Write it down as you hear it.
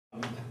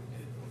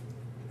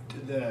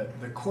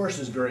the course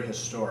is very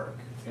historic,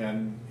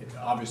 and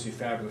obviously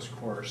fabulous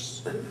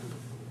course.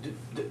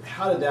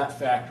 How did that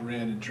factor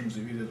in terms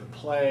of either the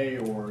play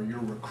or your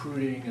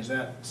recruiting? Is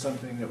that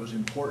something that was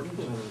important?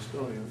 Well, it was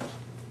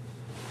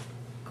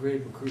a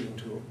great recruiting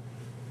tool,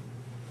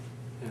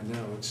 and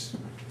now it's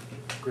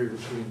a great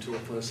recruiting tool.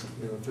 Plus,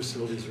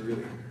 facilities are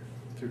really,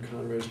 through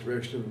Conrad's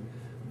direction,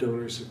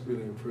 donors have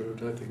really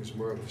improved. I think it's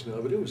marvelous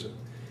now, but it was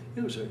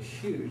a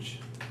huge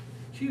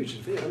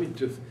advance. I mean,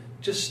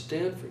 just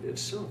Stanford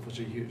itself was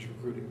a huge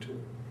recruiting tool,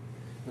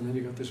 and then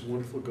you got this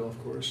wonderful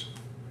golf course,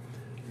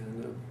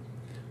 and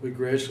we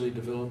gradually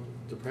developed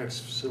the practice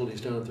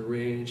facilities down at the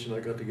range, and I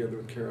got together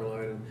with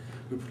Caroline, and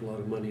we put a lot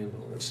of money into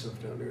all that stuff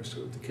down there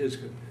so that the kids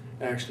could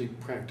actually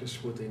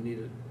practice what they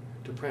needed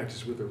to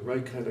practice with the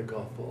right kind of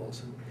golf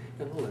balls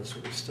and all that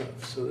sort of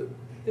stuff. So that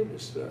it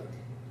was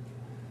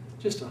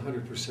just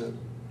 100%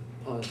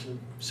 positive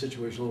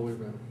situation all the way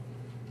around.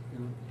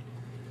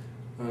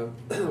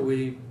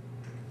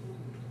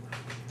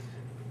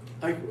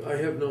 I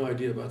have no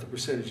idea about the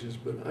percentages,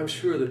 but I'm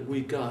sure that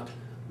we got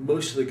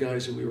most of the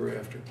guys that we were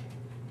after.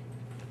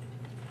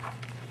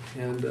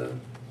 And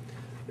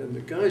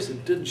the guys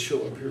that didn't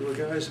show up here were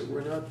guys that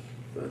were not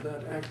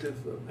that active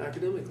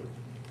academically.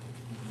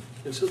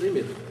 And so they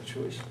made the right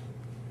choice.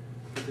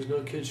 Because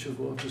no kid should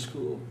go off to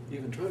school,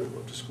 even try to go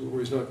off to school, where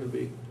he's not going to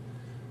be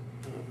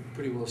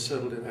pretty well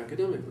settled in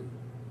academically.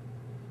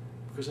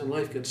 Because then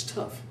life gets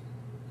tough.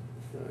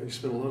 You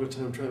spend a lot of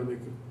time trying to make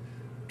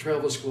a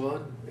travel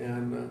squad,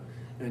 and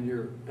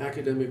your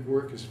academic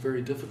work is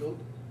very difficult,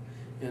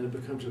 and it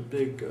becomes a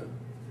big,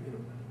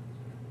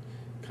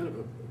 kind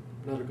of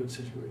not a good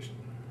situation.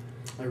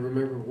 I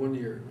remember one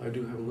year, I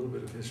do have a little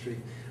bit of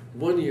history,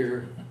 one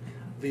year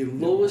the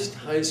lowest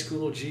high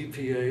school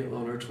GPA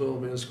on our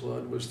 12-man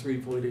squad was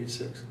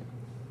 3.86.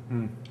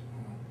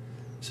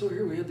 So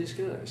here we had these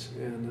guys,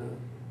 and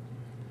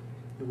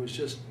it was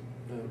just,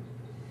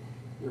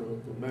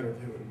 a matter of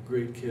having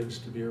great kids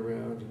to be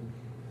around. And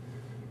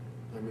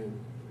I mean,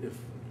 if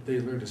they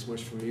learned as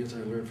much from me as I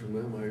learned from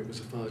them, it was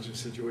a positive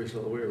situation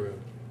all the way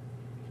around.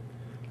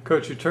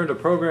 Coach, you turned a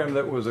program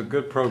that was a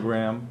good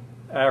program,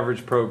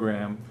 average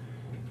program,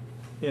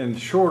 in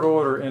short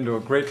order into a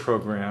great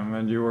program,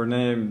 and you were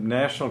named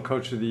National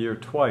Coach of the Year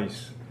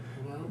twice.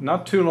 Well,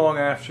 not too long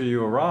after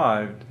you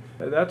arrived.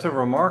 That's a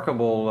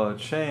remarkable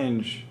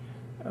change.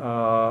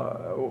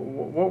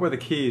 What were the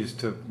keys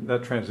to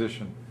that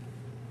transition?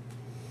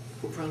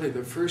 Well, probably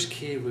the first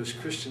key was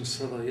Christian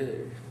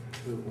Savalier,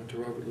 who went to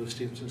Robert Louis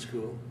Stevenson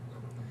School,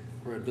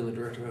 where I'd been the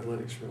director of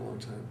athletics for a long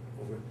time.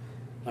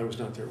 I was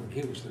not there when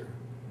he was there,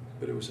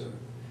 but it was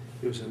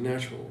a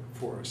natural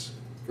for us.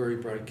 Very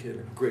bright kid,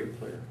 a great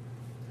player,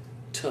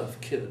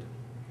 tough kid.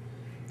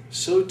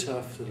 So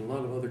tough that a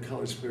lot of other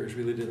college players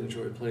really didn't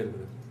enjoy playing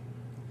with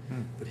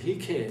him. But he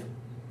came,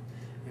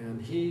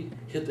 and he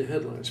hit the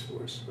headlines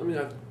for us. I mean,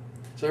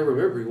 so I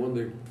remember he won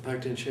the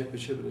Pac-10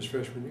 championship in his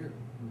freshman year.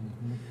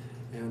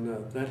 And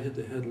that hit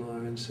the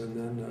headlines, and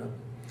then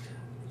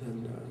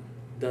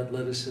that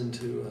led us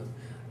into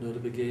Nota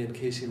Begay and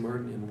Casey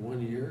Martin in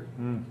 1 year.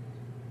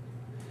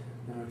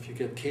 Now, if you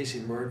get Casey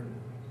Martin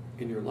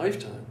in your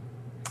lifetime,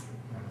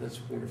 that's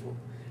wonderful.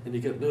 And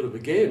you get Nota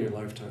Begay in your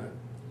lifetime,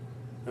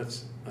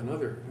 that's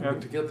another.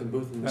 To get them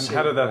both in the same. And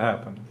how did that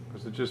happen?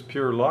 Was it just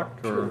pure luck?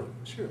 Or? Pure luck,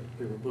 sure.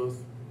 They were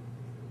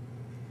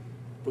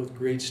both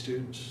great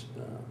students,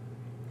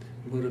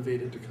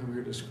 motivated to come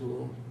here to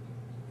school.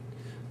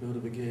 Nota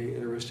Begay,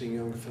 interesting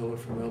young fellow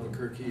from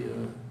Albuquerque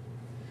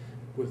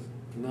with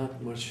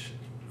not much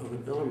of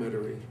an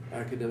elementary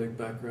academic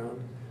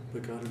background,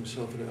 but got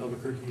himself into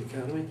Albuquerque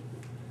Academy,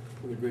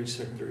 one of the great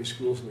secondary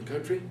schools in the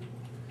country,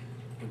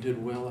 and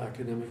did well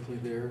academically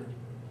there.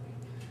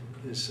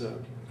 His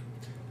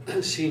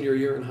senior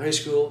year in high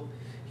school,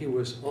 he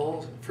was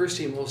first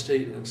team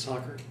All-State in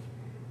soccer,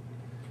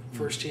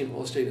 first team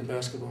All-State in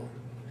basketball,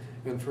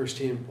 and first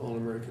team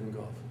All-American in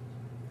golf.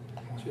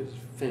 So he was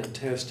a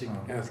fantastic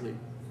athlete.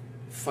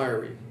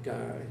 Fiery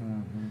guy,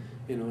 and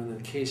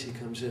then Casey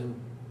comes in,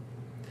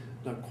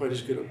 not quite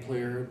as good a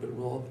player, but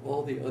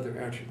all the other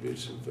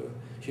attributes of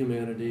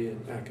humanity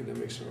and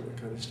academics and all that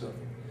kind of stuff.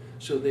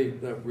 So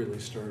that really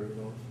started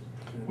off.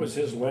 Was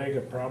his leg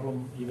a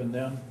problem even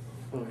then?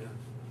 Oh yeah.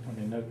 I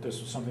mean, this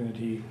was something that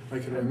he... I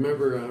can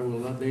remember, I will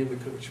not name the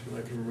coach, but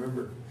I can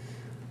remember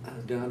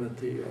down at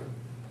the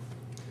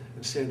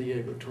in San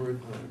Diego, Torrey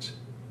Pines,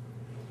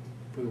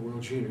 for the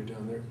World Junior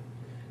down there,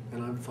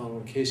 and I'm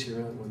following Casey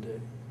around one day.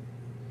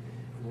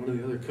 One of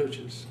the other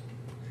coaches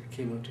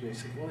came up to me and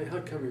said, "Wally, how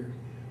come you're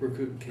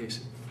recruiting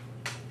Casey?"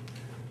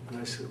 And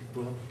I said,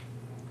 "Well,"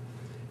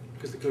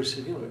 because the coach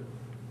said, "You'll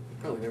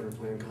probably never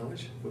play in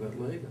college with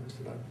that leg." I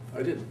said,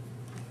 I didn't.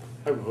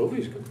 I would hope he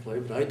was going to play,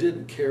 but I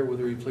didn't care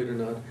whether he played or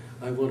not.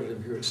 I wanted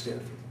him here at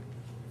Stanford.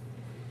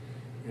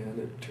 And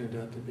it turned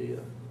out to be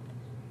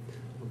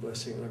a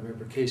blessing. I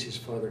remember Casey's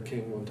father,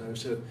 King, one time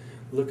said,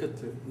 look at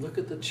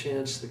the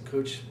chance that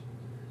Coach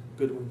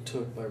Goodwin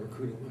took by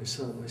recruiting my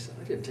son." I said,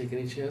 "I didn't take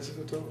any chances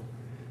at all.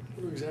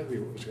 I knew exactly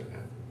what was going to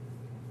happen."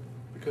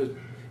 Because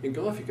in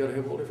golf, you've got to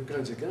have all different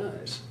kinds of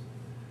guys.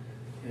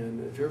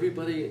 And if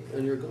everybody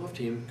on your golf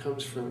team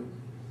comes from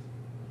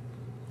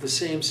the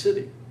same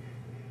city,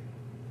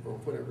 or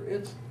whatever,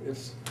 it's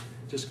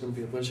just going to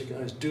be a bunch of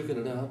guys duking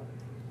it out.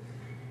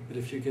 But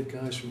if you get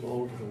guys from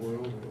all over the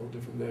world and all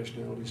different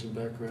nationalities and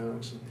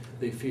backgrounds, and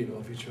they feed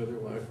off each other,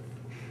 well,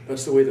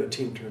 that's the way that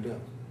team turned out.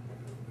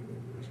 It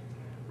was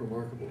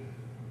remarkable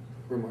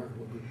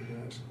group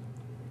of guys.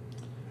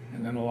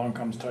 And then along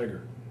comes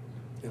Tiger.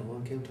 And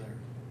along came Tiger.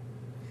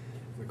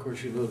 And of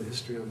course, you know the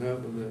history on that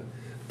one.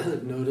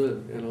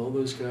 Noda and all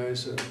those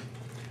guys,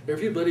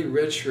 everybody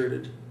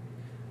redshirted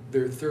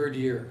their third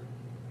year.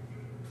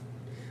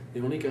 The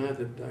only guy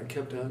that I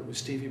kept out was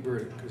Stevie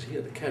Bird, because he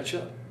had to catch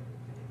up.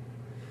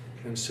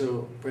 And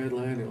so Brad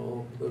Lyon and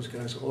all those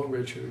guys all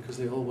redshirted because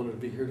they all wanted to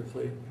be here to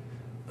play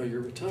a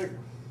year with Tiger.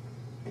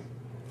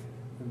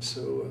 And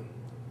so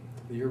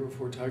the year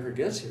before Tiger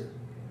gets here,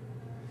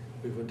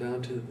 we went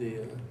down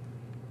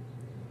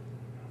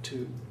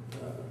to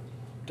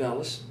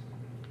Dallas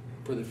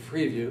for the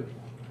preview,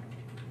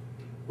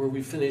 where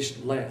we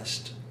finished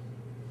last.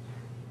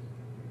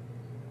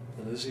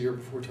 And this is the year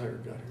before Tiger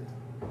got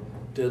here,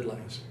 dead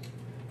last.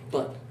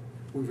 But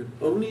we were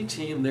the only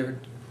team there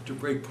to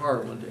break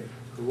par one day,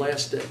 the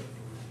last day.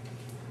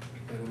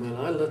 And man,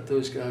 I let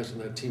those guys on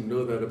that team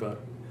know that about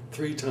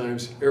 3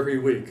 times every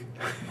week.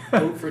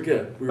 Don't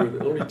forget, we were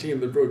the only team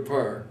that broke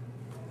par.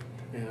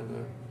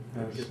 And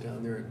we get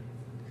down there and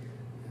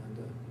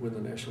win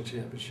the national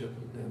championship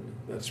in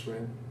that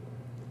spring.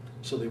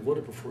 So they won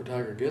it before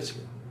Tiger gets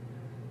here.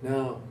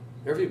 Now,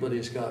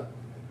 everybody's got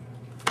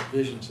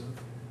visions of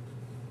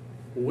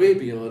way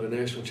beyond a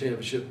national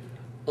championship,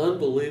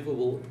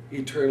 unbelievable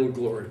eternal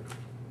glory.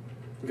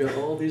 We got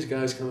all these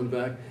guys coming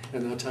back,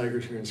 and now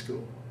Tiger's here in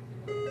school.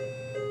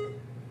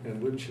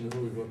 And wouldn't you know,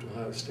 we go up to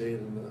Ohio State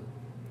and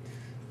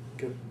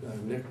get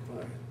nicked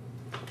by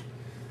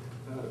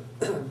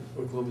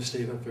Oklahoma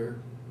State up there.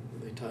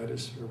 They tied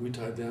us, or we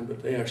tied them,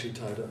 but they actually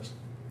tied us.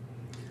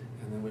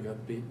 And then we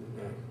got beaten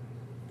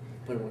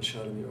by 1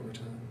 shot in the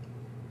overtime.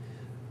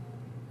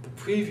 The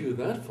preview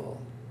that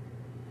fall,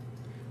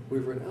 we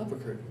were in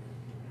Albuquerque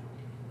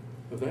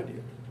of that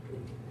year.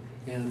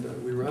 And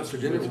we were out for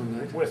dinner one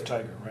night. With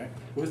Tiger, right?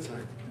 With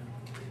Tiger.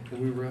 And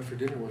we were out for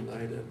dinner one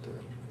night at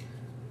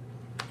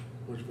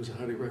which was a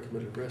highly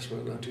recommended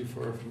restaurant not too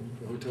far from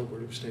the hotel where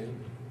we were staying.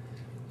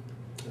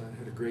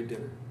 Had a great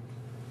dinner.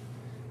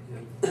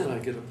 And I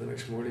get up the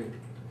next morning,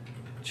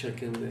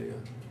 check in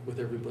with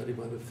everybody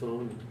by the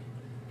phone.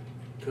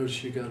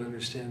 Coach, you got to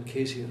understand,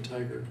 Casey and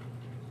Tiger,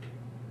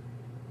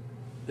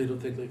 they don't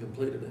think they can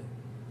play today.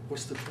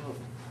 What's the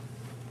problem?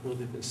 Well,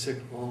 they've been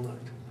sick all night.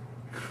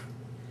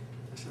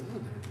 I said, oh,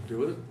 nothing to do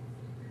with it.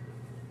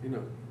 You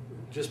know,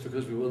 just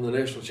because we won the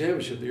national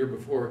championship the year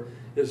before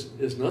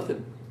is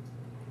nothing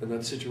in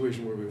that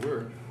situation where we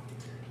were.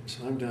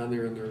 So I'm down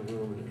there in their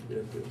room, and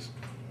it was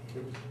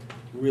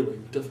really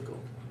difficult.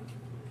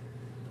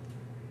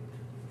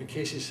 And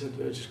Casey said,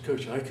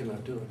 Coach, I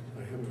cannot do it.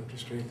 I haven't got the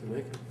strength to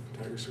make it.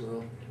 Tiger said,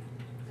 well,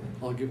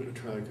 I'll give it a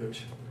try,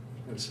 Coach.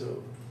 And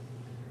so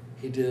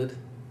he did,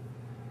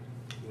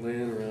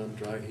 laying around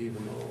dry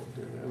heaving all.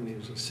 I mean, he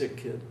was a sick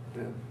kid,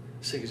 man.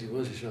 Sick as he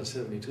was, he shot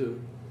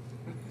 72.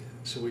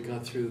 So we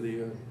got through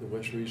the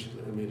West Regions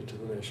and made it to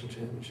the national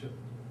championship.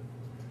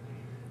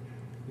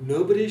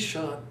 Nobody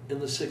shot in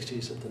the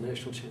 60s at the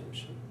national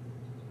championship.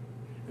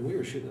 And we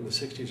were shooting in the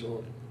 60s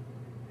all.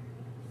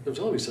 There was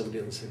always somebody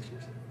in the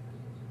 60s.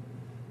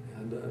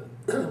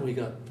 And we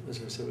got,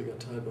 as I said, we got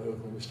tied by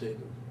Oklahoma State.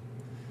 And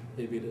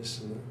they beat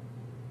us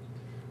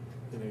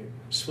in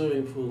a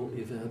swimming pool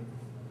event.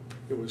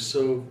 It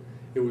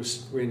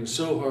was raining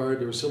so hard,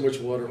 there was so much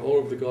water all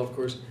over the golf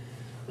course.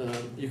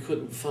 You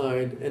couldn't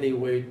find any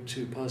way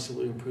to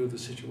possibly improve the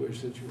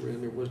situation that you were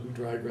in. There wasn't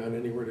dry ground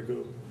anywhere to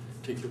go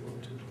take the ball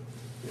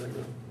to.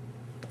 And,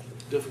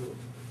 difficult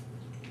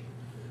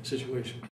situation.